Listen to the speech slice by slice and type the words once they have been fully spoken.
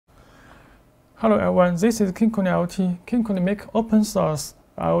Hello everyone, this is Kinkuni IoT. Kinkuni make open source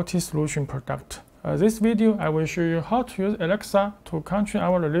IoT solution product. This video I will show you how to use Alexa to control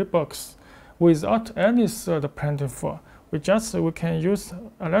our relay box without any third platform. We can use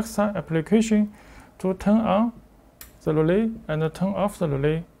Alexa application to turn on the relay and turn off the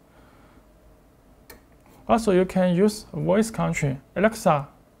relay. Also, you can use voice control. Alexa,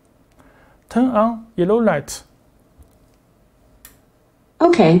 turn on yellow light.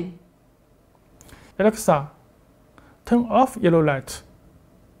 Okay. Alexa, turn off yellow light.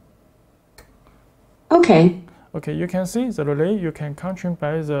 Okay. Okay, you can see the relay you can control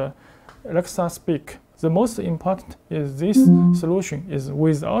by the Alexa speak. The most important is this solution is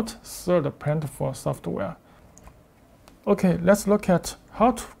without third platform software. Okay, let's look at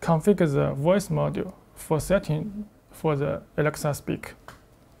how to configure the voice module for setting for the Alexa speak.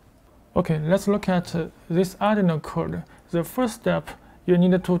 Okay, let's look at this Arduino code. The first step, you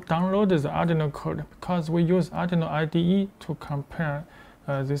need to download the Arduino code because we use Arduino IDE to compare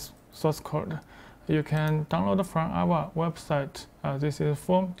this source code. You can download from our website. This is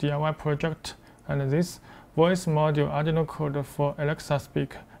from DIY project, and this voice module Arduino code for Alexa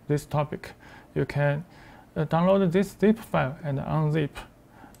speak this topic. You can download this zip file and unzip.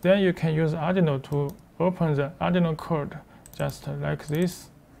 Then you can use Arduino to open the Arduino code just like this.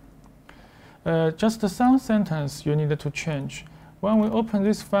 Just some sentence you need to change. When we open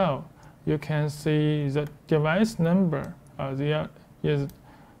this file, you can see the device number. There is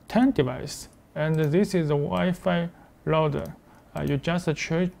 10 devices, and this is the Wi-Fi router. You just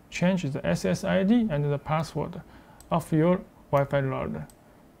change the SSID and the password of your Wi-Fi router.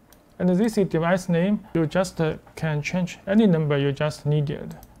 And this is device name. You just can change any number you just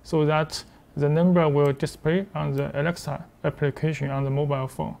needed, so that the number will display on the Alexa application on the mobile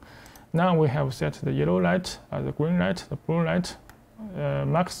phone. Now we have set the yellow light, the green light, the blue light.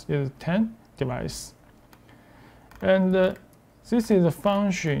 Max is 10 device. And this is a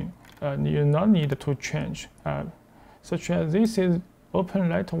function you not need to change, such as this is open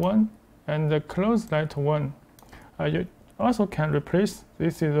light 1 and the close light 1. You also can replace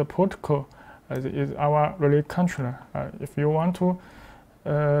this is a protocol, is our relay controller. If you want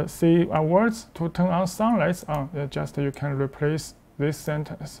to see our words to turn on some lights on, you can replace this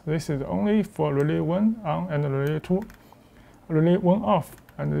sentence. This is only for relay 1 on and relay 2. Relay 1 off,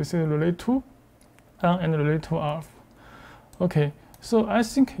 and this is relay 2 on and relay 2 off. Okay, so I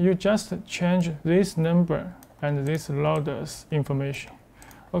think you just change this number and this router's information.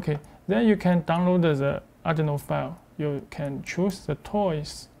 Okay, then you can download the Arduino file. You can choose the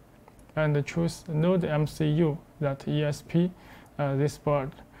toys and choose Node MCU, that ESP, this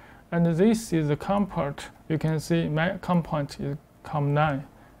board. And this is the COM port. You can see my COM port is COM9.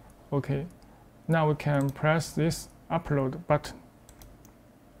 Okay, now we can press this upload button.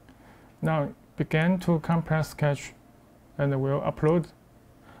 Now begin to compress sketch and we'll upload.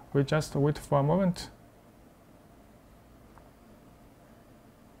 We just wait for a moment.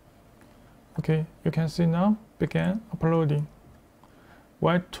 Okay, you can see now begin uploading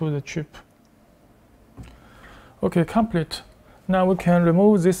right to the chip. Okay, complete. Now we can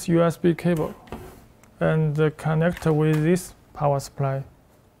remove this USB cable and connect with this power supply.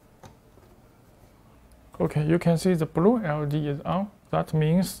 Okay, you can see the blue LED is on. That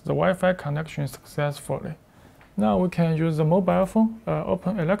means the Wi-Fi connection is successfully. Now we can use the mobile phone.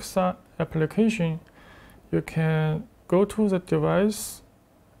 Open Alexa application. You can go to the device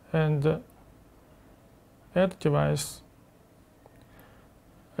and add device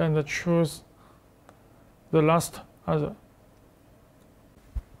and choose the last other.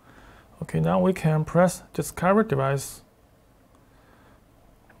 Okay, now we can press discover device.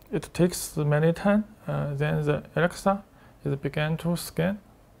 It takes many time. Then the Alexa is began to scan.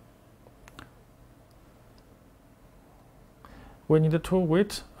 We need to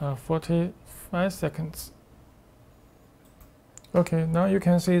wait 45 seconds. Okay, now you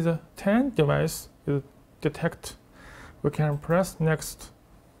can see the 10 device is detected. We can press next.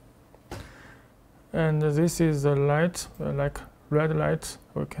 And this is the light, like red light.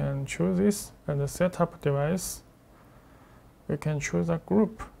 We can choose this and set up device. We can choose a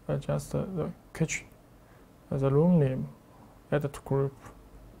group, just the kitchen, the room name, add to group,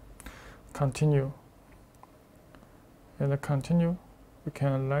 continue. And continue, we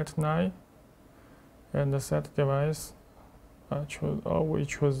can light 9 and set device, we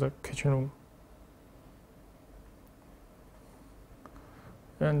choose the kitchen room.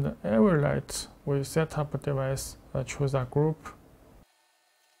 And every light, we set up a device, choose a group.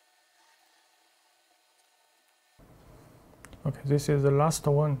 Okay, this is the last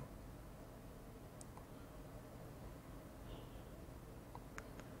one.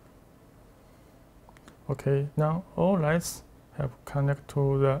 Okay, now all lights have connected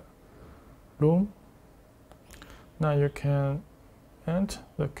to the room. Now you can enter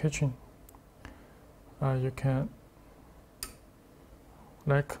the kitchen. You can,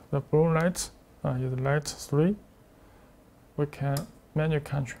 like the blue light is light 3. We can manually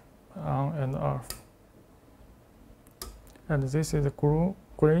control on and off. And this is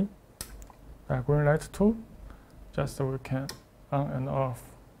green light 2. Just so we can on and off.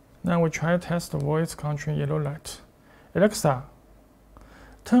 Now we try to test the voice control yellow light. Alexa,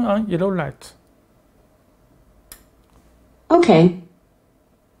 turn on yellow light. Okay.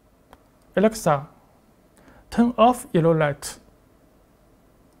 Alexa, turn off yellow light.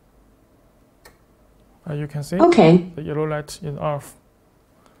 You can see okay. The yellow light is off.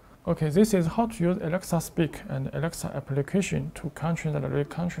 Okay, this is how to use Alexa Speak and Alexa application to control the relay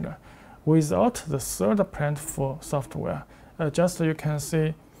controller without the third platform software. Just you can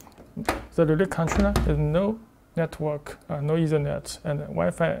see the relay controller is no network, no Ethernet, and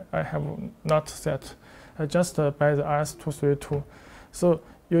Wi-Fi I have not set, just by the RS-232. So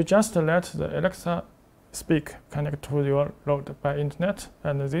you just let the Alexa Speak connect to your load by internet,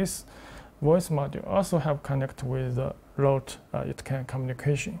 and this voice module also have connect with the load. It can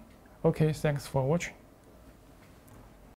communication. Okay, thanks for watching.